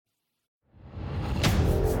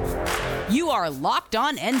You are Locked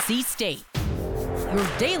On NC State, your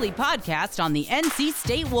daily podcast on the NC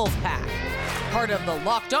State Wolfpack, part of the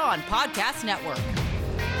Locked On Podcast Network,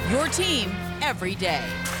 your team every day.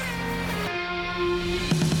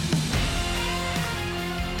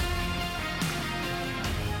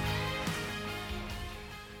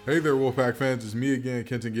 Hey there, Wolfpack fans. It's me again,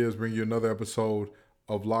 Kenton Gibbs, bringing you another episode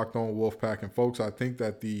of Locked On Wolfpack. And folks, I think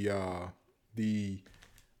that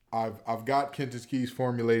I've got Kenton's keys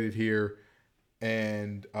formulated here,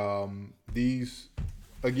 and these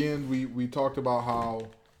again we talked about how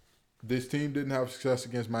this team didn't have success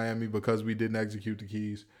against Miami because we didn't execute the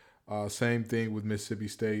keys. Same thing with Mississippi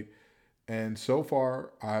State. And so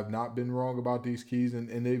far, I have not been wrong about these keys,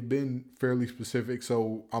 and they've been fairly specific.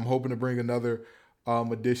 So I'm hoping to bring another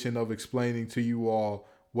edition of explaining to you all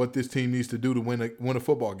what this team needs to do to win a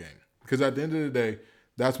football game. Because at the end of the day,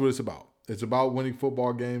 that's what it's about. It's about winning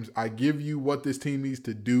football games. I give you what this team needs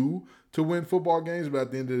to do to win football games, but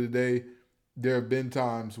at the end of the day, there have been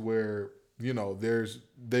times where,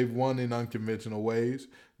 they've won in unconventional ways.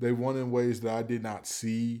 They've won in ways that I did not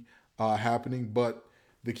see happening, but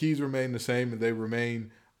the keys remain the same, and they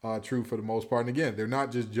remain true for the most part. And again, they're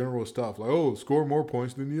not just general stuff like, score more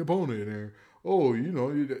points than the opponent, or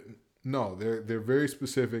no, they're very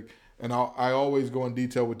specific, and I always go in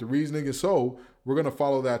detail with the reasoning, and so we're going to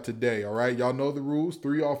follow that today, all right? Y'all know the rules: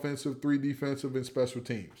 3 offensive, 3 defensive, and special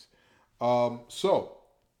teams. So,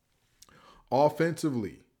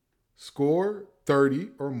 offensively, score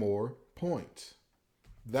 30 or more points.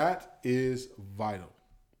 That is vital.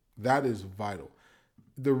 That is vital.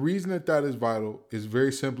 The reason that is vital is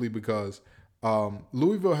very simply because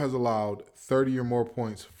Louisville has allowed 30 or more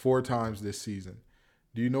points 4 times this season.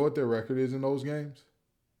 Do you know what their record is in those games?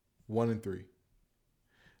 1-3.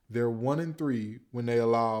 They're 1-3 when they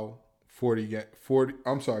allow 30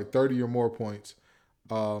 or more points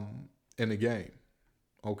in a game.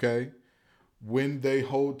 Okay? When they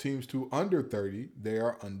hold teams to under 30, they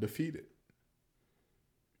are undefeated.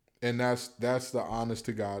 And that's the honest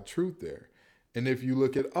to God truth there. And if you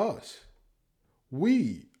look at us,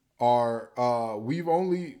 if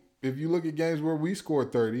you look at games where we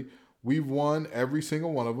scored 30, we've won every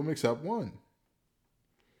single one of them except one.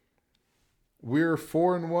 We're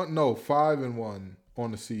 5-1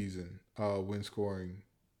 on the season when scoring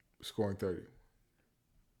 30.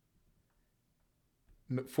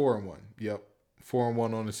 4-1. Yep.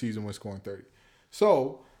 4-1 on the season when scoring 30.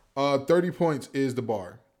 So 30 points is the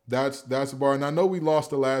bar. That's the bar. And I know we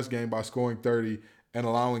lost the last game by scoring 30 and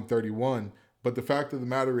allowing 31. But the fact of the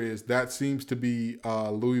matter is that seems to be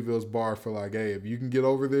Louisville's bar for like, hey, if you can get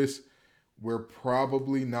over this, we're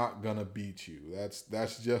probably not going to beat you.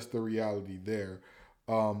 That's just the reality there.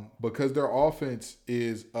 Because their offense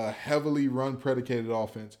is a heavily run-predicated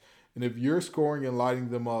offense. And if you're scoring and lighting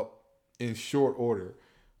them up in short order,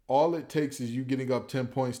 all it takes is you getting up 10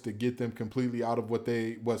 points to get them completely out of what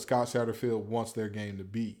Scott Satterfield wants their game to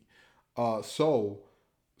be. So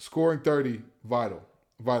scoring 30, vital.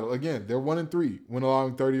 Vital. Again, they're 1-3 when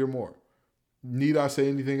allowing 30 or more. Need I say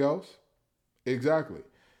anything else? Exactly.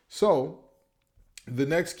 So the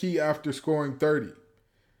next key after scoring 30,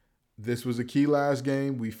 this was a key last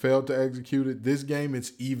game. We failed to execute it. This game,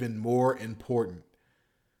 it's even more important.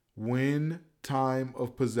 Win time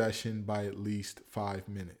of possession by at least 5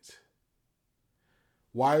 minutes.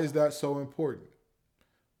 Why is that so important?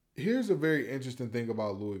 Here's a very interesting thing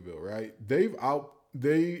about Louisville, right? They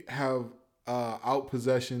have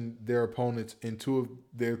outpossessioned their opponents in 2 of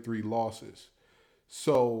their 3 losses.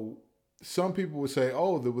 So some people would say,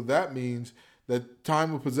 that means that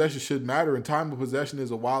time of possession should matter, and time of possession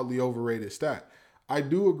is a wildly overrated stat. I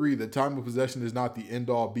do agree that time of possession is not the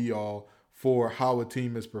end-all, be-all for how a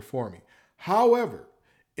team is performing. However,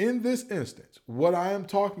 in this instance, what I am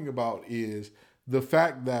talking about is the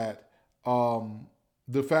fact that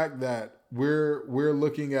we're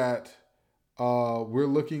looking at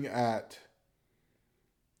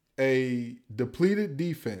a depleted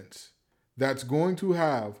defense that's going to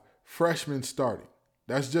have freshmen starting.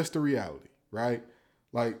 That's just the reality, right?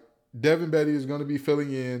 Like Devin Betty is going to be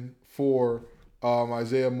filling in for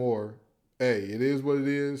Isaiah Moore. Hey, it is what it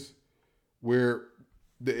is.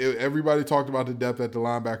 Everybody talked about the depth at the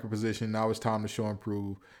linebacker position. Now it's time to show and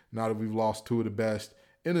prove. Now that we've lost 2 of the best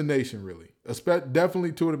in the nation, really.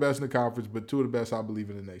 Definitely 2 of the best in the conference, but 2 of the best, I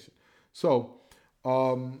believe, in the nation. So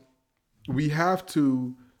we have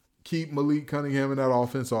to keep Malik Cunningham and that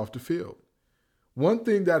offense off the field. One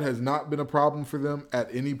thing that has not been a problem for them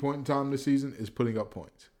at any point in time this season is putting up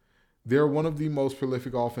points. They're one of the most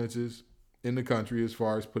prolific offenses in the country as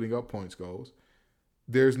far as putting up points goes.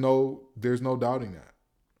 There's no doubting that.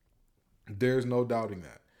 There's no doubting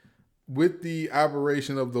that. with the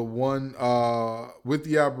aberration of the one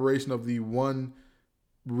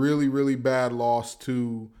really, really bad loss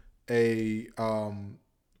to a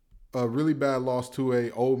really bad loss to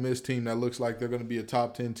a Ole Miss team that looks like they're going to be a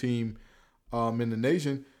top 10 team in the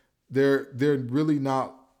nation. They're really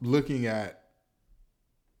not looking at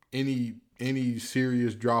any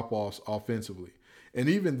serious drop offs offensively, and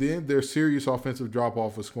even then, their serious offensive drop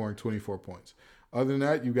off was scoring 24 points. Other than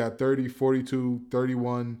that, you got 30, 42,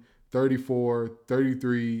 31, 34,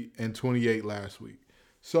 33, and 28 last week.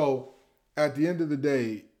 So at the end of the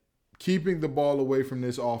day, keeping the ball away from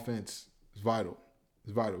this offense is vital.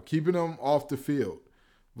 It's vital. Keeping them off the field,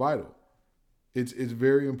 vital. It's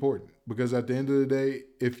very important because at the end of the day,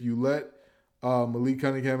 if you let Malik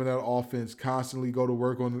Cunningham and that offense constantly go to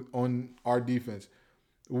work on our defense,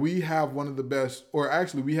 we have one of the best, or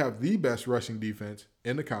actually we have the best rushing defense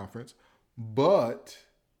in the conference. But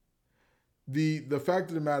the fact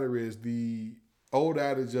of the matter is, the old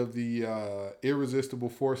adage of the irresistible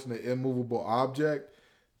force and the immovable object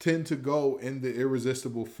tend to go in the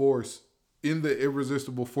irresistible force's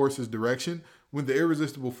direction when the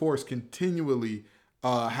irresistible force continually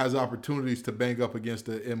has opportunities to bang up against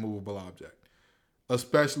the immovable object,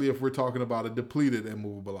 especially if we're talking about a depleted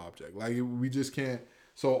immovable object. Like, we just can't.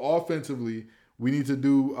 So offensively, we need to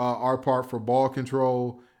do our part for ball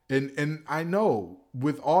control. And I know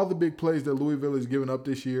with all the big plays that Louisville has given up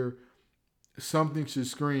this year, something should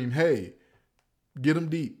scream, hey, get them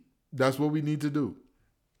deep. That's what we need to do.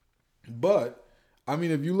 But, I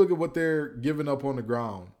mean, if you look at what they're giving up on the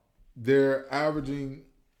ground, they're averaging,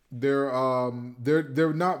 they're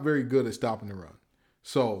not very good at stopping the run.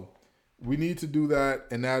 So we need to do that,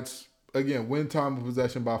 and that's, again, win time of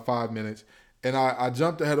possession by 5 minutes. And I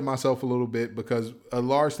jumped ahead of myself a little bit because a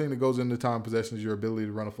large thing that goes into time of possession is your ability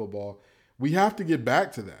to run a football. We have to get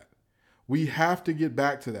back to that. We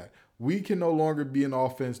can no longer be an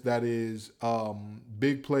offense that is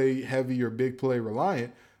big play heavy or big play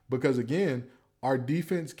reliant because, again, our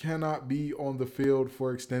defense cannot be on the field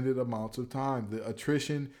for extended amounts of time. The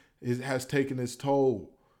attrition has taken its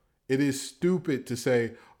toll. It is stupid to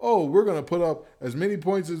say, oh, we're going to put up as many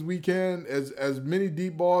points as we can, as many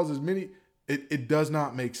deep balls, as many. It does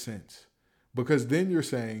not make sense because then you're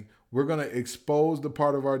saying we're going to expose the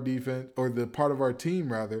part of our defense or the part of our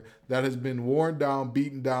team, rather, that has been worn down,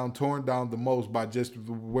 beaten down, torn down the most by just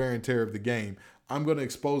the wear and tear of the game. I'm going to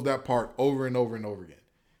expose that part over and over and over again.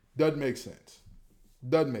 Doesn't make sense.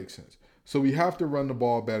 So we have to run the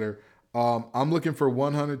ball better. I'm looking for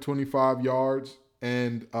 125 yards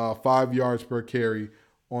and 5 yards per carry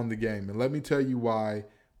on the game. And let me tell you why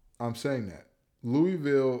I'm saying that.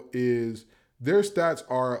 Louisville their stats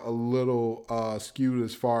are a little skewed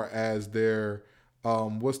as far as their,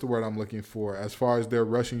 what's the word I'm looking for? As far as their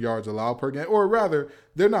rushing yards allowed per game, or rather,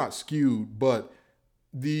 they're not skewed, but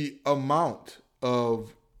the amount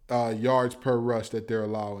of yards per rush that they're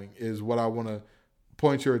allowing is what I want to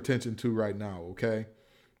point your attention to right now, okay?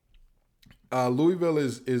 Louisville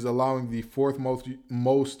is allowing the fifth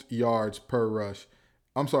most yards per rush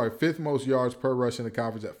in the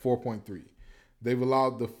conference at 4.3. They've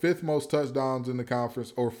allowed the fifth most touchdowns in the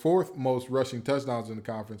conference, or fourth most rushing touchdowns in the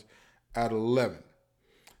conference at 11.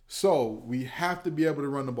 So we have to be able to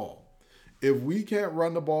run the ball. If we can't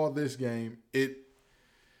run the ball this game,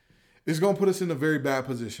 it's going to put us in a very bad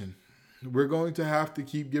position. We're going to have to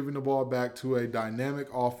keep giving the ball back to a dynamic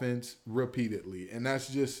offense repeatedly. And that's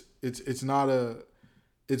just, it's not a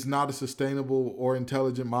sustainable or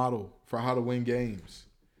intelligent model for how to win games.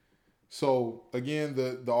 So again,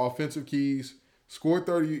 the offensive keys: score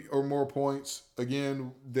 30 or more points.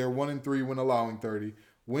 Again, they're 1-3 when allowing 30.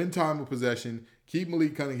 Win time of possession. Keep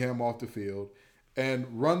Malik Cunningham off the field. And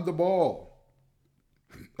run the ball.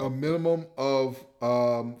 A minimum of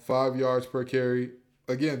 5 yards per carry.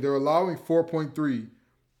 Again, they're allowing 4.3,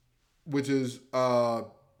 which is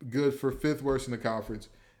good for fifth worst in the conference.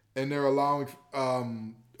 And they're allowing,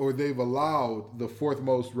 they've allowed the fourth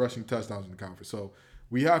most rushing touchdowns in the conference. So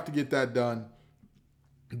we have to get that done.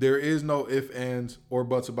 There is no ifs, ands, or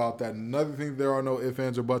buts about that. Another thing there are no ifs,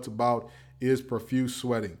 ands, or buts about is profuse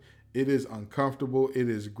sweating. It is uncomfortable. It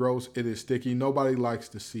is gross. It is sticky. Nobody likes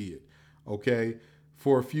to see it, okay?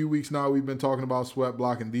 For a few weeks now, we've been talking about Sweat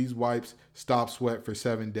Block, and these wipes stop sweat for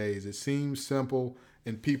 7 days. It seems simple,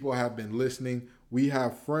 and people have been listening. We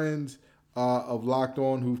have friends of Locked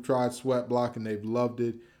On who've tried Sweat Block, and they've loved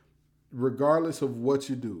it. Regardless of what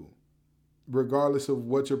you do, regardless of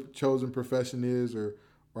what your chosen profession is, or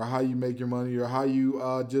how you make your money, or how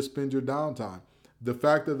you just spend your downtime. The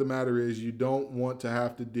fact of the matter is, you don't want to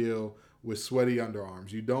have to deal with sweaty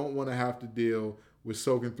underarms. You don't want to have to deal with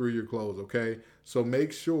soaking through your clothes, okay? So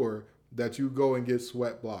make sure that you go and get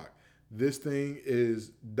Sweat Block. This thing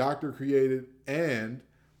is doctor created and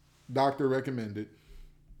doctor recommended.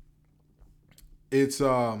 It's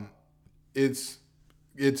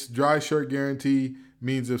dry shirt guarantee,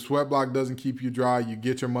 means if Sweat Block doesn't keep you dry, you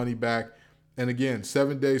get your money back. And again,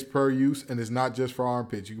 7 days per use, and it's not just for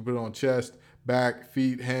armpits. You can put it on chest, back,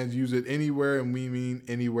 feet, hands, use it anywhere, and we mean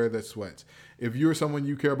anywhere that sweats. If you're someone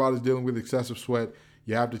you care about is dealing with excessive sweat,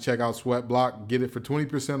 you have to check out Sweat Block. Get it for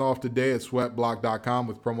 20% off today at sweatblock.com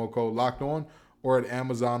with promo code LOCKEDON or at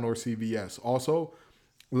Amazon or CVS. Also,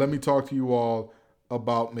 let me talk to you all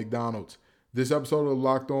about McDonald's. This episode of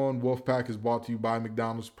Locked On Wolfpack is brought to you by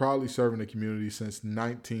McDonald's, proudly serving the community since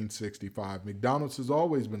 1965. McDonald's has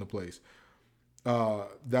always been a place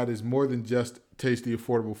that is more than just tasty,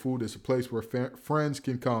 affordable food. It's a place where friends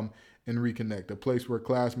can come and reconnect, a place where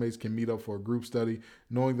classmates can meet up for a group study,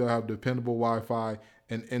 knowing they'll have dependable Wi-Fi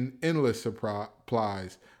and endless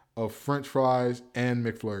supplies of French fries and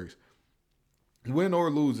McFlurries. Win or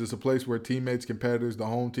lose, it's a place where teammates, competitors, the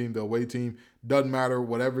home team, the away team, doesn't matter,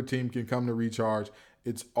 whatever team can come to recharge.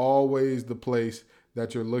 It's always the place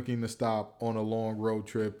that you're looking to stop on a long road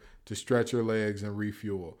trip to stretch your legs and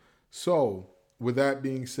refuel. So, with that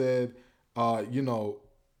being said,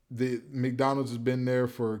 the McDonald's has been there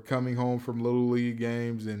for coming home from Little League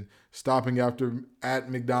games and stopping at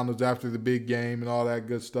McDonald's after the big game and all that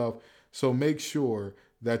good stuff. So make sure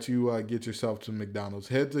that you get yourself to McDonald's.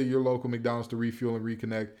 Head to your local McDonald's to refuel and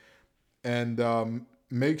reconnect, and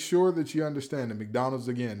make sure that you understand that McDonald's,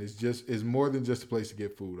 again, is more than just a place to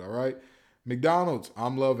get food. All right, McDonald's,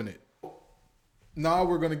 I'm loving it. Now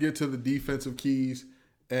we're going to get to the defensive keys,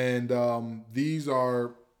 and these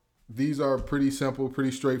are pretty simple,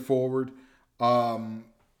 pretty straightforward. The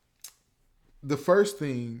first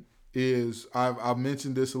thing is, I've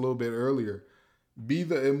mentioned this a little bit earlier, be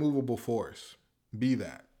the immovable force. Be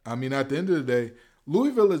that. I mean, at the end of the day,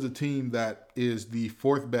 Louisville is a team that is the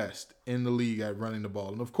fourth best in the league at running the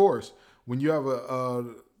ball. And of course, when you have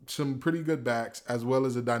some pretty good backs as well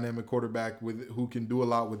as a dynamic quarterback who can do a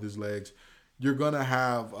lot with his legs, you're going to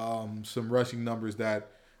have some rushing numbers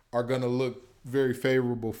that are going to look very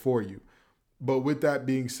favorable for you. But with that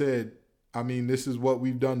being said, I mean, this is what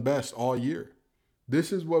we've done best all year.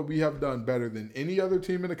 This is what we have done better than any other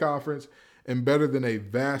team in the conference and better than a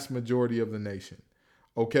vast majority of the nation.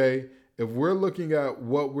 Okay? If we're looking at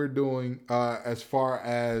what we're doing as far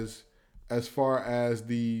as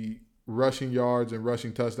the rushing yards and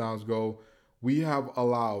rushing touchdowns go, we have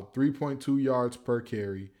allowed 3.2 yards per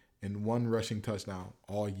carry and one rushing touchdown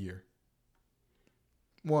all year.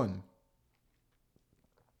 One.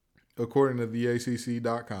 According to the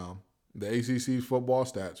ACC.com, the ACC's football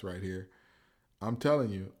stats right here, I'm telling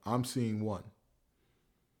you, I'm seeing one.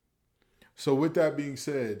 So with that being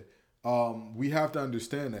said, we have to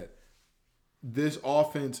understand that this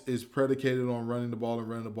offense is predicated on running the ball and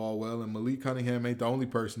running the ball well. And Malik Cunningham ain't the only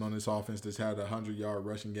person on this offense that's had a 100-yard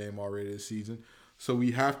rushing game already this season. So we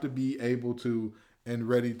have to be able to and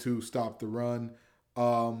ready to stop the run.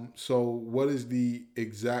 So what is the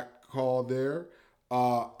exact call there?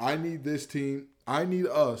 I need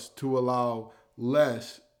us to allow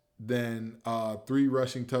less than 3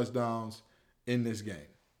 rushing touchdowns in this game.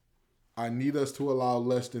 I need us to allow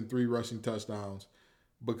less than 3 rushing touchdowns,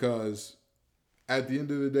 because at the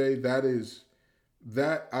end of the day,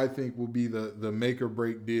 that I think will be the make or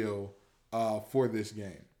break deal for this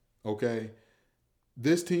game. Okay,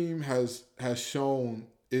 this team has shown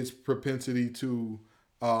its propensity to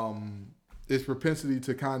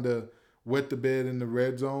kind of wet the bed in the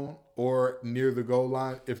red zone or near the goal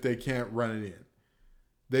line if they can't run it in.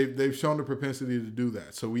 They've shown the propensity to do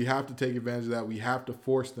that. So we have to take advantage of that. We have to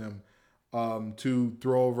force them to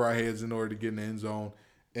throw over our heads in order to get in the end zone.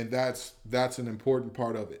 And that's an important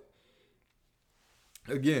part of it.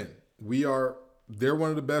 Again, they're one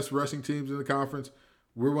of the best rushing teams in the conference.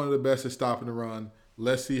 We're one of the best at stopping the run.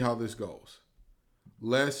 Let's see how this goes.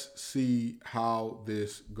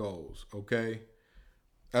 Okay?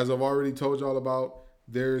 As I've already told y'all about,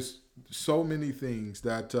 there's so many things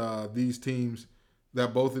that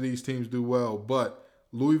both of these teams do well, but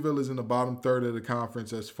Louisville is in the bottom third of the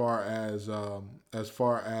conference as far as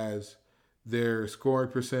their scoring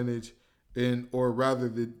percentage, or rather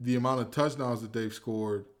the amount of touchdowns that they've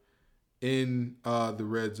scored in the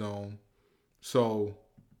red zone. So,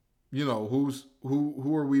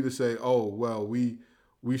 who are we to say, oh well, we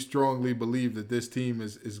strongly believe that this team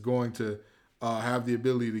is going to have the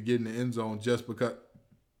ability to get in the end zone just because?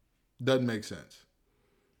 Doesn't make sense.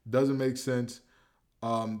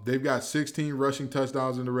 They've got 16 rushing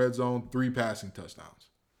touchdowns in the red zone, 3 passing touchdowns.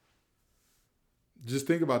 Just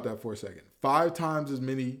think about that for a second. 5 times as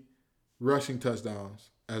many rushing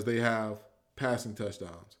touchdowns as they have passing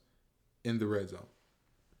touchdowns in the red zone.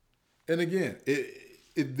 And again,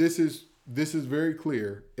 this is very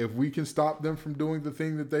clear. If we can stop them from doing the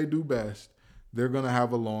thing that they do best, they're going to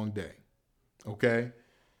have a long day. Okay?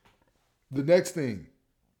 The next thing,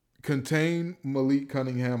 contain Malik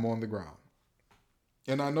Cunningham on the ground.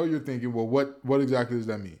 And I know you're thinking, well, what exactly does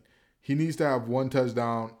that mean? He needs to have 1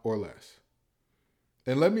 touchdown or less.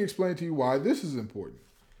 And let me explain to you why this is important.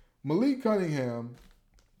 Malik Cunningham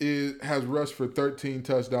has rushed for 13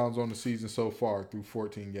 touchdowns on the season so far through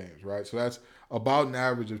 14 games, right? So that's about an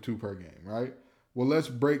average of 2 per game, right? Well, let's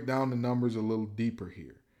break down the numbers a little deeper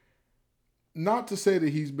here. Not to say that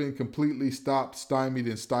he's been completely stopped, stymied,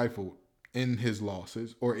 and stifled in his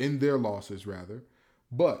losses, or in their losses rather,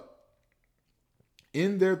 but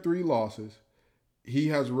in their 3 losses, he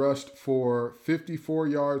has rushed for 54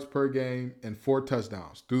 yards per game and 4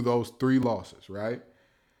 touchdowns through those 3 losses, right?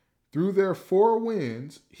 Through their 4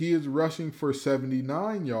 wins, he is rushing for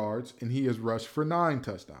 79 yards and he has rushed for 9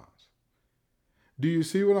 touchdowns. Do you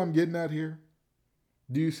see what I'm getting at here?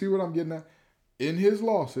 Do you see what I'm getting at? In his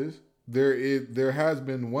losses, there has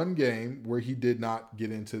been 1 game where he did not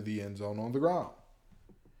get into the end zone on the ground.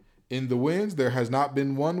 In the wins, there has not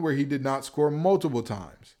been one where he did not score multiple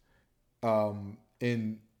times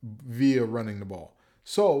via running the ball.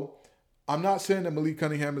 So I'm not saying that Malik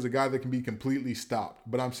Cunningham is a guy that can be completely stopped,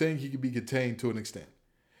 but I'm saying he can be contained to an extent.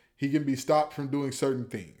 He can be stopped from doing certain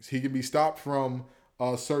things. He can be stopped from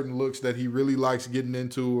certain looks that he really likes getting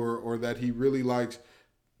into, or that he really likes,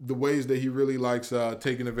 the ways that he really likes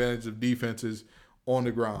taking advantage of defenses on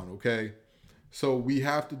the ground, okay? So we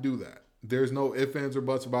have to do that. There's no ifs, ands, or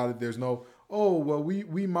buts about it. There's no, oh, well, we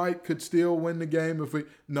could still win the game if we,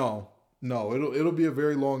 no, it'll be a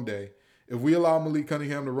very long day. If we allow Malik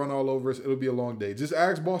Cunningham to run all over us, it'll be a long day. Just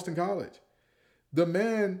ask Boston College. The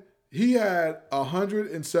man, he had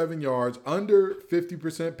 107 yards, under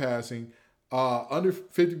 50% passing, under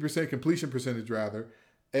 50% completion percentage rather,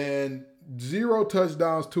 and 0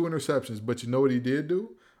 touchdowns, 2 interceptions. But you know what he did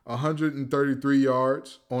do? 133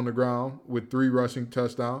 yards on the ground with 3 rushing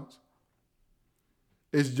touchdowns.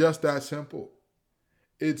 It's just that simple.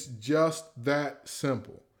 It's just that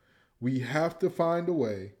simple. We have to find a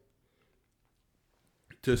way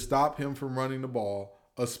to stop him from running the ball,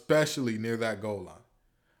 especially near that goal line,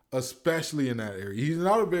 especially in that area. He's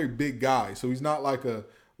not a very big guy, so he's not like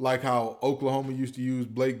how Oklahoma used to use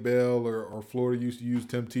Blake Bell or Florida used to use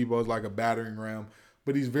Tim Tebow as like a battering ram,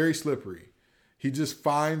 but he's very slippery. He just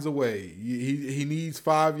finds a way. He needs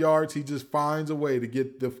 5 yards. He just finds a way to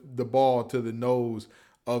get the ball to the nose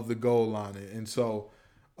of the goal line. And so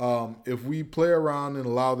if we play around and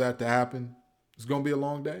allow that to happen, it's going to be a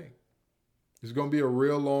long day. It's going to be a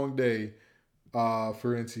real long day for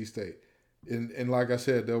NC State. And like I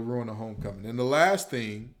said, they'll ruin the homecoming. And the last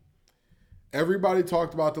thing, everybody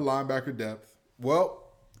talked about the linebacker depth.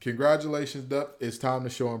 Well, congratulations, depth. It's time to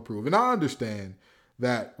show and prove. And I understand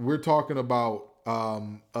that we're talking about a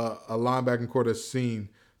linebacking core that's seen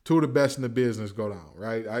 2 of the best in the business go down,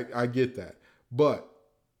 right? I get that. But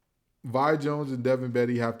Vi Jones and Devin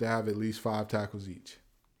Betty have to have at least 5 tackles each.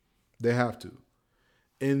 They have to.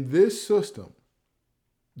 In this system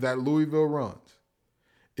that Louisville runs,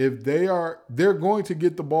 if they're going to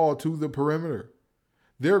get the ball to the perimeter.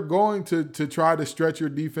 They're going to try to stretch your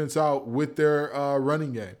defense out with their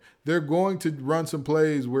running game. They're going to run some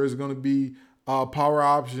plays where it's going to be power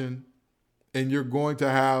option, and you're going to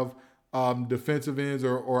have defensive ends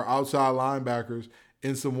or outside linebackers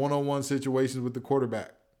in some one-on-one situations with the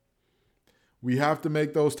quarterback. We have to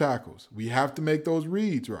make those tackles. We have to make those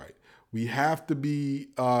reads right. We have to be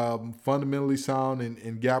fundamentally sound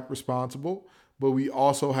and gap responsible, but we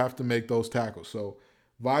also have to make those tackles. So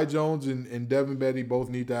Vi Jones and Devin Betty both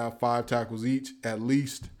need to have 5 tackles each at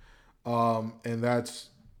least. And that's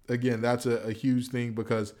a huge thing,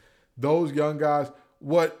 because those young guys,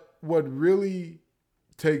 what really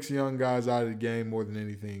takes young guys out of the game more than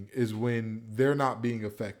anything is when they're not being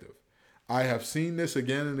effective. I have seen this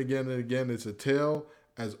again and again and again. It's a tale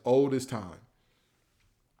as old as time.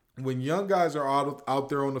 When young guys are out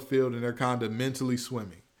there on the field and they're kind of mentally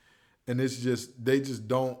swimming, and it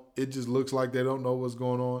just looks like they don't know what's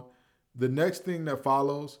going on. The next thing that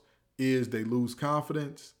follows is they lose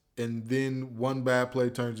confidence, and then one bad play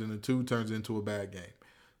turns into a bad game.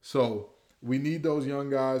 So we need those young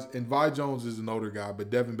guys, and Vi Jones is an older guy, but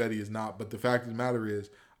Devin Betty is not. But the fact of the matter is,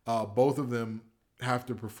 both of them have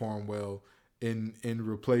to perform well in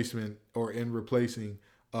replacing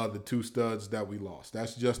the 2 studs that we lost.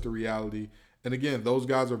 That's just the reality. And again, those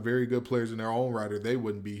guys are very good players in their own right, or they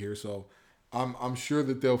wouldn't be here. So I'm sure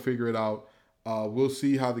that they'll figure it out. We'll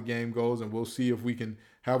see how the game goes, and we'll see if we can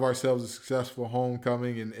have ourselves a successful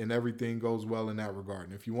homecoming and everything goes well in that regard.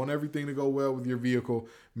 And if you want everything to go well with your vehicle,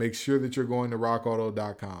 make sure that you're going to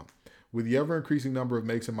rockauto.com. With the ever-increasing number of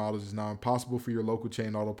makes and models, it's now impossible for your local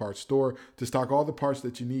chain auto parts store to stock all the parts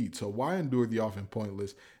that you need. So why endure the often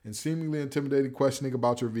pointless and seemingly intimidating questioning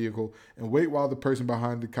about your vehicle and wait while the person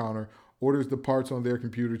behind the counter orders the parts on their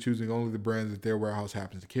computer, choosing only the brands that their warehouse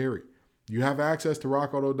happens to carry? You have access to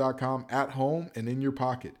rockauto.com at home and in your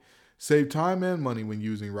pocket. Save time and money when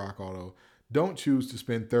using Rock Auto. Don't choose to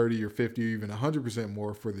spend 30 or 50 or even 100%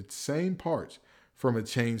 more for the same parts from a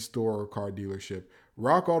chain store or car dealership.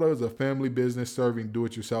 Rock Auto is a family business serving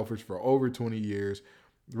do-it-yourselfers for over 20 years.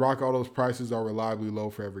 Rock Auto's prices are reliably low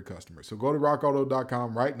for every customer. So go to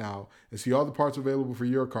rockauto.com right now and see all the parts available for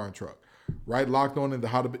your car and truck. Right, Locked On in the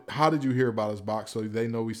How Did You Hear About Us box so they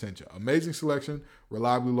know we sent you. Amazing selection,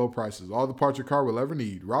 reliably low prices. All the parts your car will ever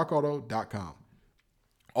need. rockauto.com.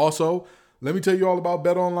 Also, let me tell you all about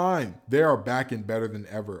BetOnline. They are back and better than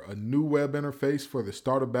ever. A new web interface for the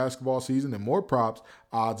start of basketball season and more props,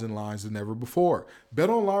 odds, and lines than ever before.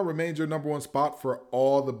 BetOnline remains your number one spot for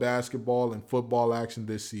all the basketball and football action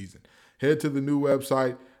this season. Head to the new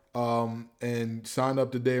website and sign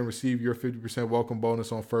up today and receive your 50% welcome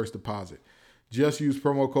bonus on first deposit. Just use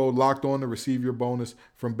promo code LOCKEDON to receive your bonus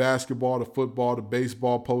from basketball to football to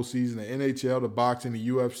baseball postseason to NHL to boxing to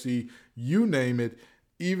UFC, you name it.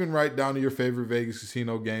 Even right down to your favorite Vegas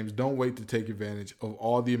casino games. Don't wait to take advantage of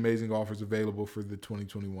all the amazing offers available for the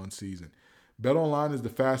 2021 season. BetOnline is the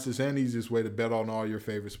fastest and easiest way to bet on all your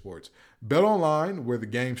favorite sports. BetOnline, where the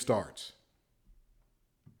game starts.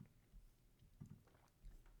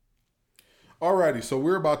 Alrighty, so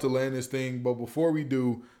we're about to land this thing, but before we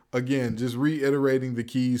do, again, just reiterating the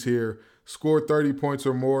keys here. Score 30 points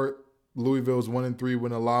or more. Louisville's 1-3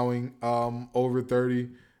 when allowing over 30.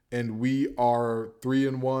 And we are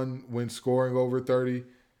 3-1 when scoring over 30.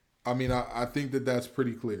 I mean, I think that that's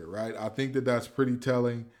pretty clear, right? I think that that's pretty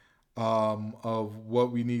telling of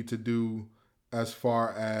what we need to do as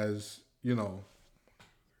far as,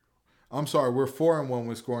 I'm sorry, we're 4-1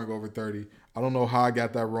 when scoring over 30. I don't know how I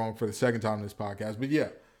got that wrong for the second time in this podcast, but yeah,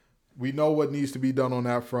 we know what needs to be done on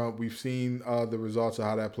that front. We've seen the results of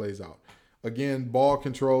how that plays out. Again, ball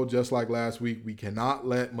control, just like last week. We cannot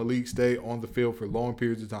let Malik stay on the field for long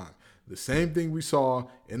periods of time. The same thing we saw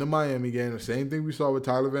in the Miami game, the same thing we saw with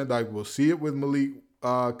Tyler Van Dyke. We'll see it with Malik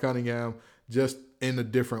Cunningham, just in a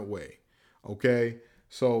different way. Okay?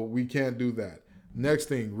 So we can't do that. Next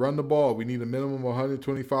thing, run the ball. We need a minimum of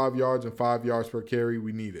 125 yards and 5 yards per carry.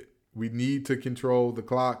 We need it. We need to control the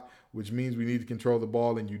clock, which means we need to control the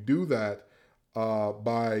ball, and you do that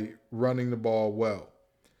by running the ball well.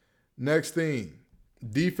 Next thing,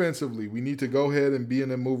 defensively, we need to go ahead and be an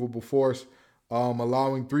immovable force,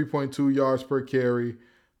 allowing 3.2 yards per carry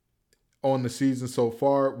on the season so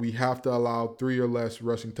far. We have to allow 3 or less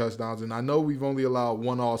rushing touchdowns. And I know we've only allowed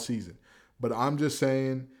 1 all season, but I'm just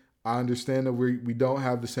saying I understand that we don't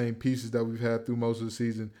have the same pieces that we've had through most of the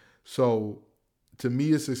season. So to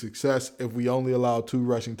me, it's a success if we only allow 2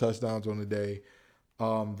 rushing touchdowns on the day.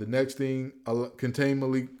 The next thing, contain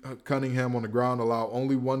Malik Cunningham on the ground, allow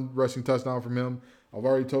only 1 rushing touchdown from him. I've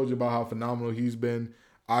already told you about how phenomenal he's been.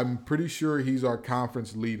 I'm pretty sure he's our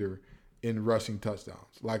conference leader in rushing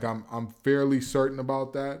touchdowns. Like I'm fairly certain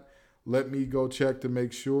about that. Let me go check to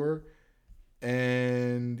make sure.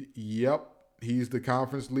 And yep, he's the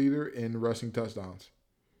conference leader in rushing touchdowns.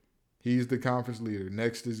 He's the conference leader.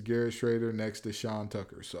 Next is Garrett Schrader. Next is Sean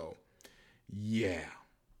Tucker. So, yeah.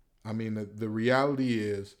 I mean, the reality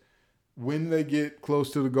is when they get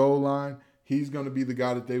close to the goal line, he's going to be the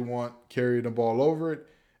guy that they want carrying the ball over it.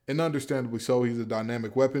 And understandably so, he's a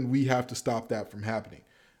dynamic weapon. We have to stop that from happening.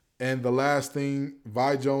 And the last thing,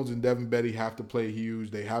 Vi Jones and Devin Betty have to play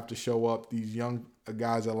huge. They have to show up. These young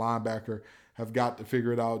guys at linebacker have got to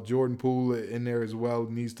figure it out. Jordan Poole in there as well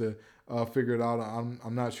needs to figure it out.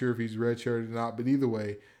 I'm not sure if he's redshirted or not, but either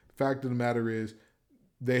way, the fact of the matter is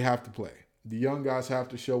they have to play. The young guys have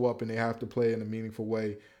to show up and they have to play in a meaningful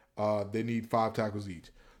way. They need 5 tackles each.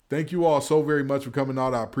 Thank you all so very much for coming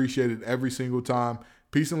out. I appreciate it every single time.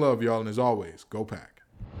 Peace and love, y'all. And as always, go Pack.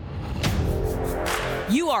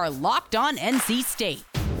 You are Locked On NC State,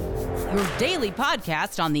 your daily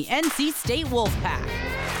podcast on the NC State Wolfpack,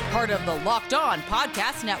 part of the Locked On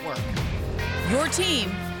Podcast Network, your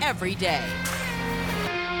team every day.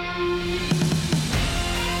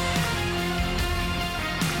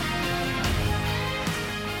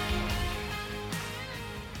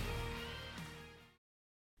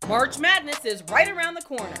 March Madness is right around the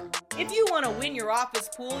corner. If you want to win your office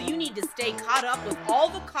pool, you need to stay caught up with all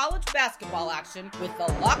the college basketball action with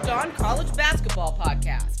the Locked On College Basketball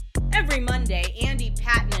Podcast. Every Monday, Andy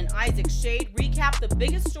Patton and Isaac Shade recap the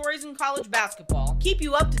biggest stories in college basketball, keep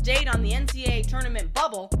you up to date on the NCAA tournament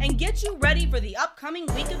bubble, and get you ready for the upcoming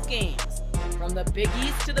week of games. From the Big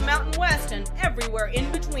East to the Mountain West and everywhere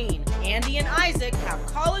in between, Andy and Isaac have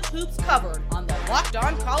college hoops covered on the Locked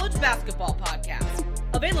On College Basketball Podcast.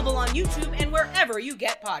 Available on YouTube and wherever you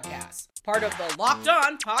get podcasts. Part of the Locked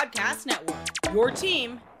On Podcast Network. Your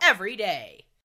team every day.